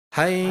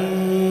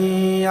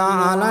حي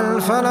على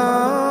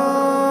الفلاح.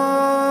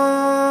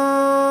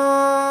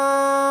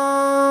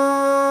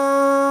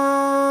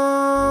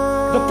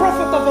 The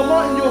Prophet of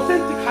Allah in the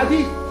authentic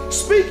hadith,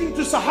 speaking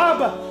to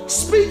Sahaba,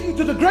 speaking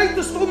to the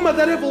greatest ummah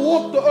that ever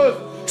walked the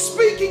earth,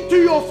 speaking to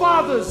your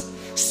fathers,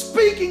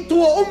 speaking to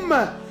a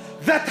ummah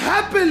that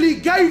happily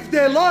gave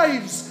their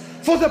lives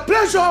for the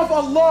pleasure of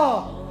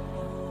Allah.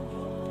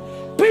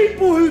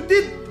 People who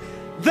did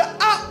the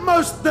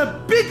utmost,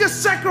 the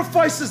biggest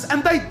sacrifices,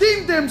 and they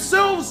deemed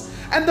themselves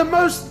as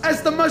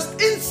the most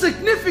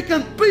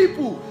insignificant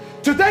people.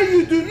 Today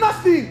you do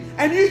nothing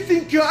and you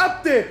think you're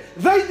up there.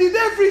 They did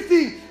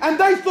everything and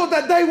they thought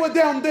that they were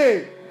down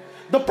there.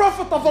 The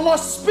Prophet of Allah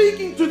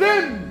speaking to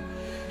them,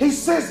 he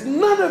says,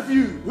 none of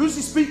you, who's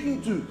he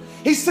speaking to?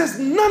 He says,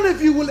 none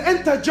of you will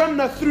enter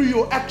Jannah through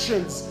your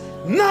actions.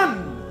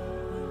 None.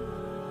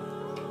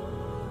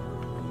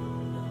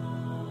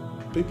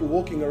 People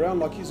walking around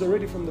like he's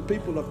already from the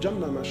people of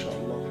Jannah,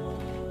 mashallah.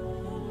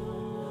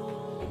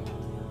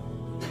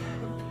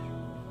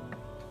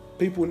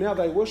 People now,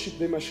 they worship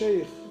their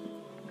mashaykh.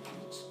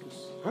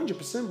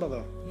 100%,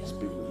 brother. This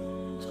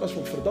guy's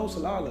from Firdaus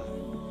al-A'la.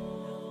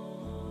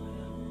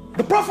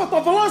 The Prophet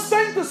of Allah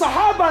saying to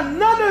Sahaba,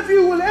 none of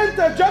you will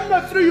enter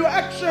Jannah through your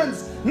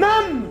actions.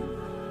 None.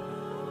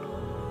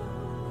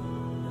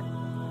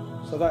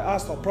 So they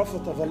asked the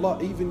Prophet of Allah,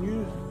 even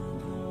you?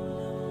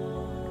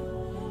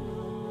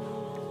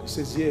 He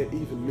says, yeah,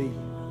 even me.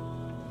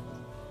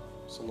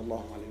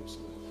 Sallallahu alayhi wa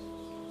sallam.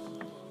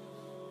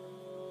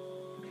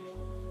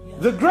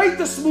 The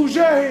greatest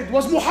mujahid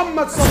was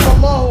Muhammad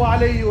sallallahu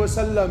alayhi wa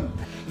sallam.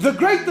 The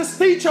greatest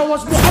teacher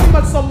was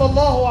Muhammad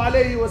sallallahu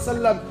alayhi wa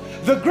sallam.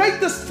 The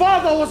greatest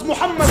father was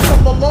Muhammad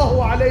sallallahu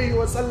alayhi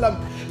wa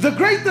sallam. The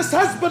greatest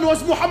husband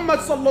was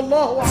Muhammad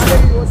sallallahu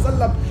alayhi wa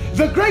sallam.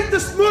 The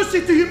greatest mercy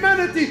to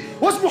humanity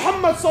was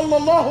Muhammad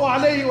sallallahu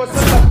alayhi wa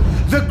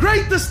sallam. The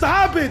greatest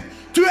abid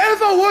to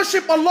ever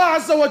worship Allah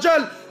Azza wa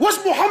Jal was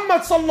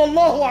Muhammad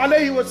sallallahu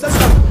alayhi wa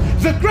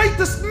sallam. The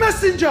greatest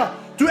messenger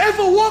to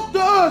ever walk the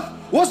earth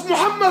was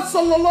Muhammad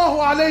sallallahu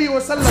alayhi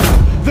wa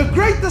sallam. The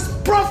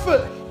greatest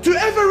prophet to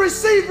ever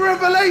receive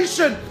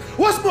revelation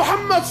was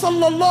Muhammad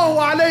sallallahu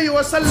alayhi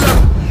wa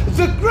sallam.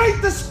 The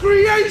greatest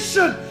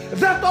creation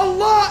that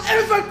Allah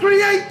ever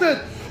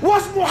created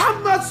was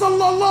Muhammad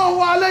sallallahu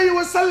alayhi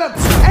wa sallam.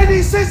 And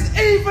he says,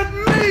 even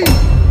me.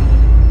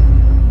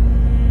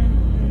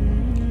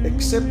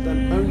 Except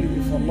and only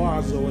if Allah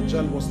Azza wa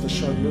Jal was to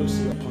show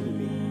mercy upon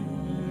me.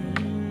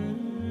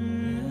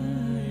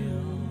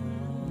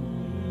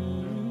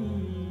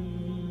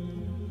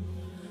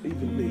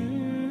 Even me.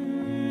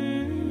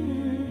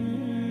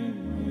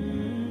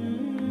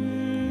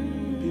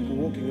 People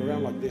walking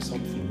around like there's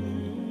something.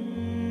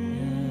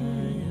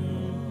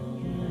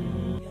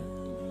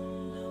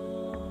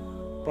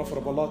 Prophet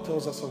of Allah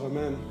tells us of a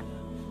man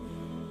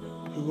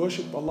who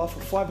worshipped Allah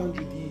for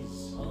 500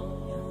 years.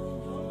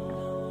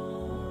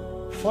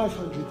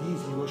 500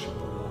 years he worshipped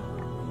Allah.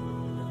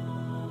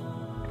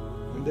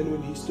 And then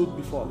when he stood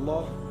before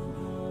Allah,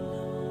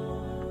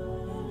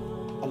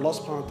 Allah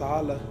subhanahu wa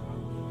ta'ala,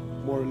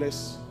 more or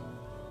less,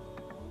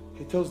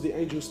 he tells the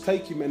angels,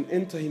 take him and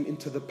enter him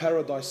into the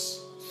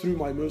paradise through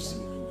my mercy.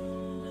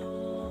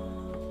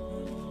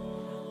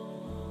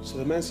 So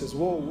the man says,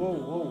 whoa, whoa,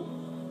 whoa,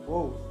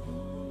 whoa.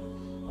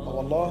 Oh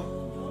Allah.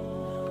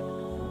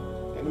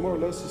 And more or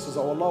less he says,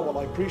 oh Allah, well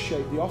I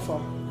appreciate the offer.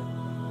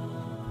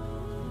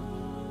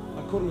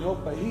 I couldn't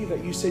help but hear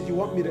that you said you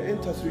want me to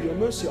enter through your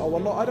mercy. Oh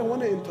Allah, I don't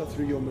want to enter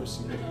through your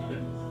mercy.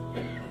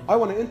 I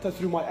want to enter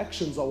through my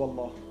actions, oh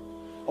Allah.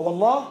 Oh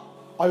Allah,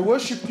 I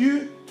worshipped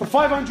you for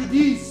 500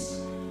 years.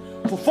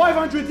 For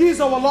 500 years,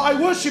 oh Allah, I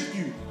worshipped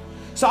you.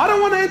 So I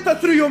don't want to enter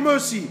through your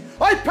mercy.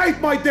 I paid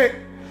my debt.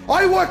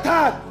 I worked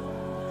hard.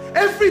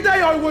 Every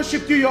day I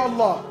worshipped you, Ya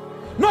Allah.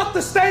 Not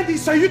to stand here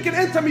so you can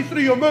enter me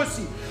through your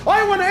mercy.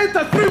 I want to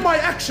enter through my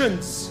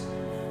actions.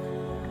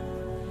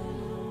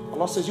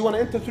 Allah says, you want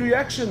to enter through your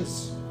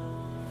actions?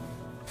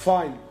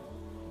 Fine.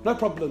 No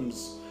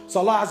problems.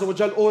 So Allah Azza wa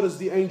Jal orders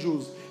the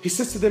angels. He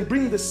says to them,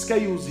 bring the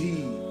scales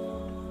here.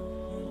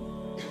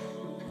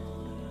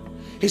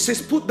 He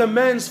says, put the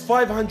man's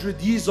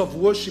 500 years of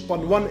worship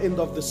on one end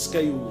of the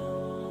scale.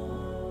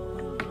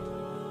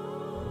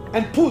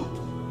 And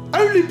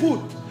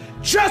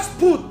just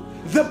put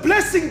the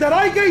blessing that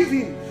I gave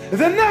him,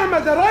 the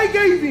ni'mah that I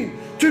gave him,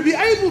 to be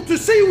able to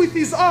see with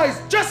his eyes,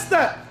 just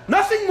that,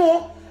 nothing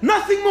more,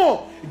 nothing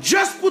more.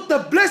 Just put the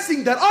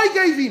blessing that I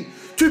gave him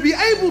to be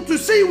able to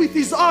see with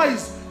his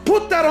eyes,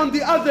 put that on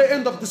the other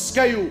end of the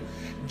scale.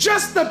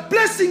 Just the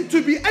blessing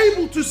to be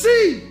able to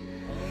see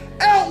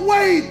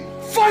outweighed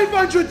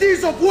 500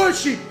 years of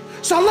worship.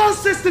 So Allah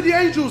says to the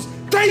angels,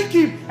 take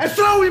him and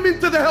throw him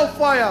into the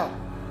hellfire.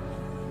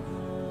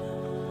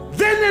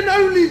 Then and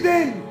only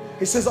then,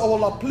 he says, oh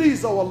Allah,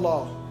 please, oh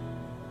Allah,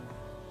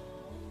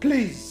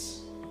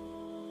 please,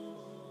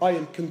 I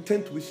am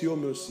content with your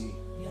mercy.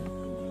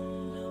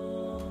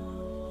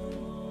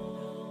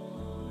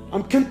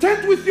 I'm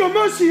content with your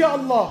mercy, Ya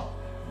Allah.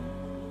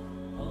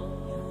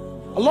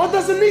 Allah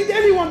doesn't need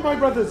anyone, my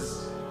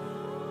brothers.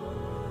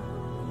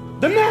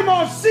 The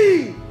ni'mah of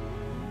seeing.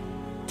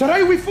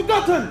 Today we've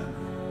forgotten.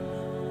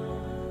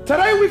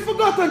 Today we've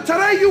forgotten.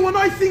 Today you and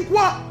I think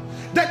what?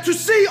 That to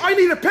see I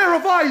need a pair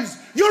of eyes.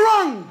 You're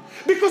wrong.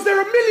 Because there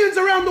are millions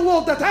around the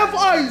world that have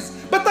eyes,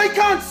 but they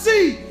can't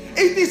see.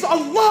 It is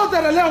Allah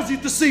that allows you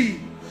to see.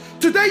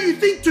 Today you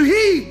think to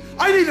hear,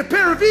 I need a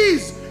pair of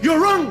ears. You're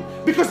wrong.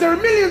 Because there are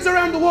millions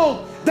around the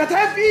world that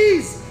have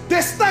ears.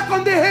 They're stuck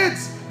on their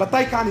heads, but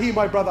they can't hear,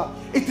 my brother.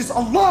 It is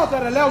Allah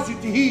that allows you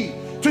to hear.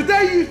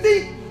 Today you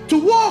think to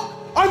walk,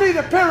 I need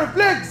a pair of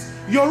legs.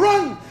 You're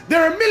wrong.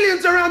 There are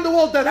millions around the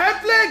world that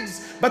have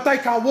legs, but they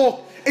can't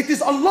walk. It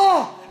is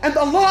Allah and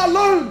Allah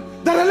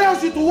alone that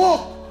allows you to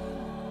walk.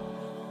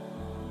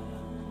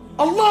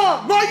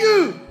 Allah, not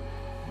you.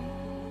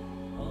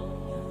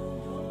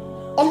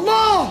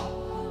 Allah,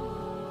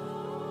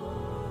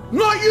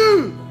 not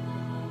you.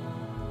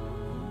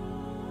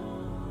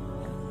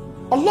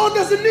 Allah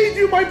doesn't need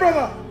you, my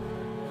brother.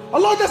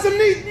 Allah doesn't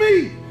need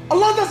me.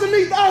 Allah doesn't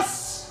need us.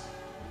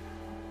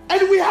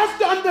 And we have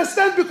to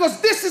understand,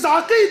 because this is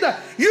Aqeedah.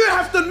 You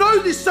have to know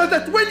this so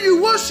that when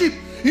you worship,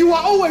 you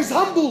are always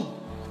humbled.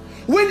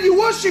 When you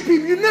worship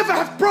Him, you never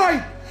have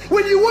pride.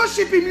 When you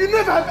worship Him, you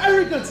never have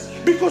arrogance.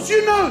 Because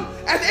you know,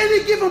 at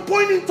any given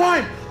point in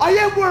time, I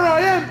am where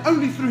I am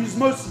only through His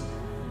mercy.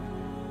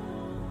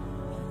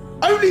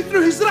 Only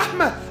through His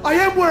rahmah, I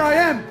am where I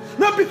am.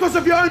 Not because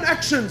of your own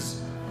actions.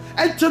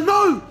 And to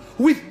know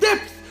with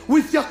depth,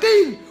 with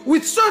yaqeen,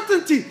 with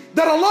certainty,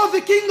 that Allah,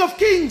 the King of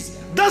Kings,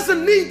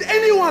 doesn't need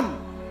anyone.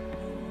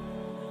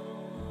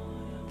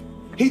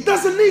 He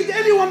doesn't need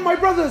anyone, my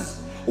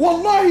brothers.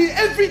 Wallahi,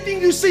 everything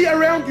you see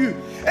around you,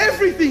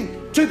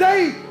 everything.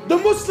 Today, the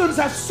Muslims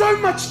have so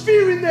much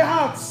fear in their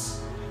hearts.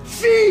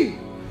 Fear.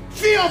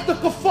 Fear of the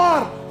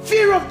kuffar,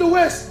 fear of the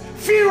West,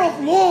 fear of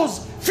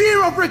laws,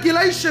 fear of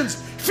regulations,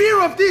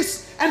 fear of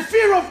this and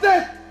fear of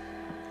that.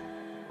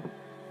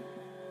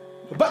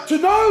 But to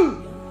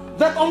know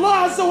that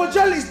Allah Azza wa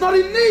Jal is not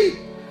in need.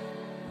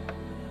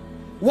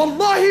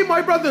 Wallahi,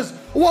 my brothers,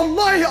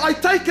 wallahi, I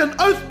take an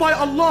oath by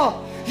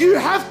Allah. You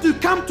have to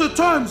come to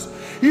terms.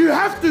 You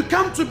have to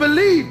come to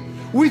believe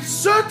with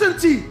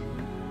certainty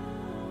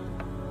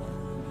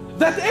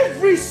that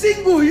every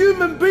single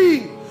human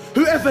being,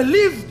 whoever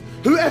lived,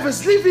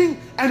 whoever's living,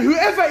 and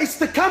whoever is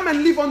to come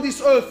and live on this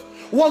earth,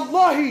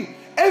 wallahi,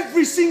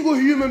 every single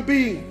human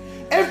being,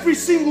 every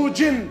single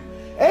jinn,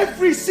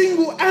 every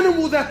single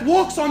animal that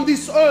walks on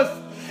this earth,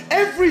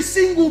 every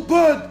single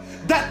bird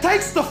that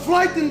takes the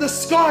flight in the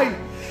sky,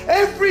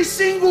 every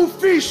single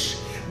fish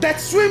that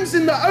swims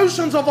in the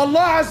oceans of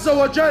Allah Azza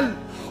wa Jal,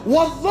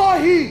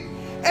 wallahi,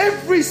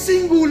 every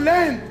single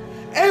land,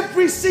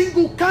 every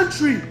single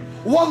country,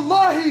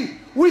 wallahi,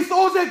 with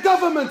all their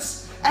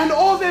governments and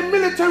all their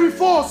military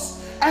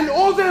force and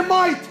all their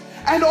might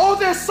and all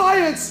their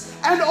science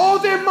and all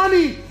their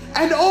money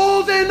and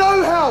all their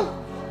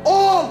know-how,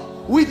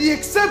 all with the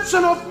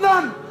exception of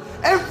none,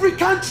 every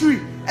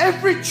country,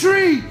 every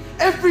tree,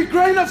 every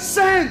grain of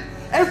sand,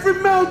 every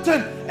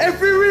mountain,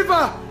 every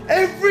river,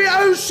 every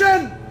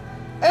ocean,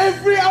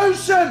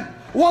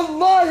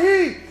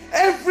 wallahi,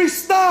 every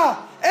star,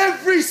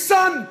 every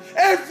sun,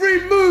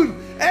 every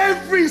moon,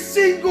 every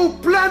single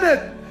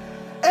planet,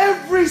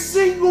 every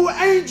single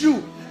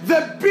angel,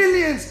 the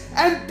billions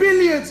and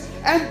billions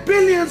and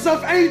billions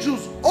of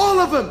angels, all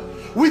of them,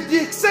 with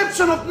the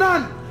exception of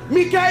none,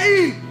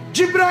 Mikael,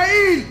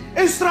 Jibrail,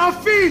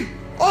 Israfil,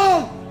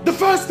 all, the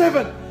first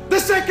heaven, the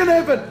second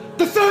heaven,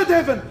 the third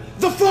heaven,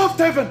 the fourth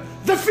heaven,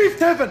 the fifth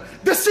heaven,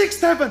 the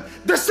sixth heaven,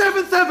 the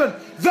seventh heaven,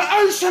 the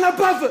ocean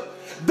above it,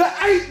 the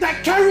eight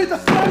that carry the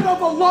throne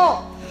of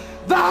Allah,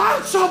 the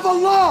arsh of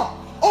Allah,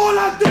 all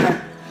are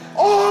dead.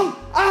 All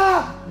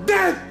are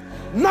dead.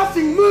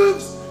 Nothing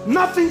moves,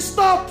 nothing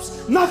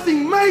stops,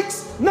 nothing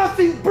makes,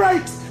 nothing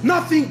breaks,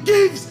 nothing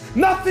gives,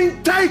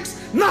 nothing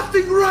takes,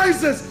 nothing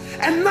rises,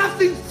 and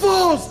nothing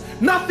falls,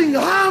 nothing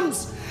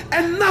harms,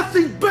 and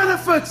nothing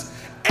benefits.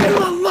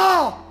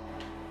 Illallah.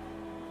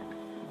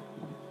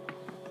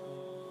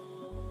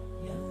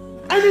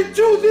 And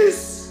until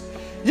this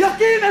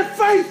yaqeen and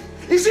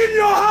faith is in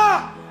your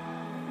heart,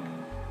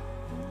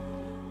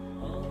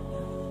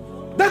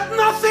 that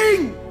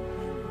nothing,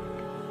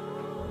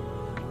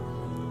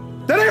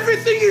 that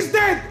everything is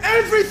dead,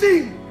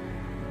 everything,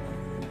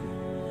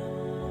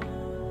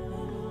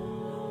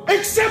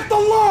 except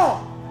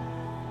Allah.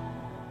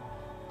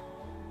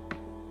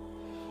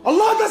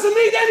 Allah doesn't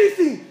need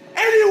anything,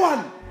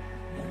 anyone.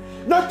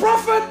 No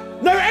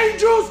prophet, no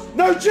angels,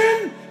 no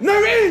jinn,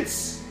 no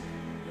ins.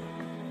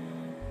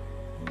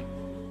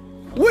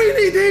 We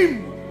need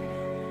Him.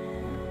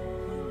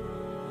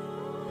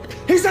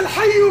 He's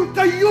Al-Hayyul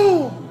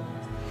Qayyum.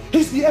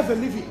 He's the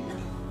ever-living.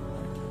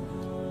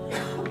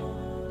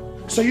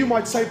 So you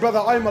might say, brother,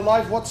 I'm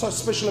alive. What's so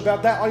special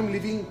about that? I'm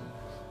living.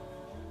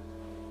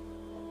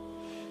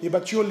 Yeah,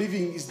 but your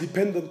living is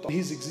dependent on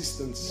His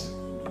existence.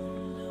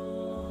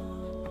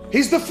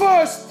 He's the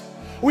first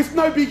with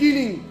no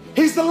beginning.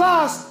 He's the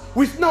last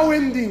with no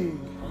ending.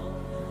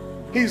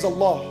 He is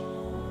Allah.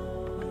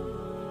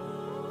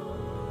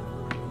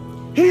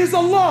 He is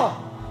Allah.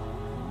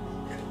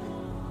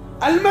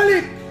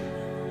 Al-Malik.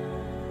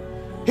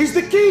 He's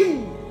the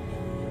king.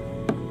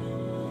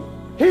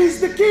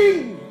 He's the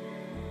king.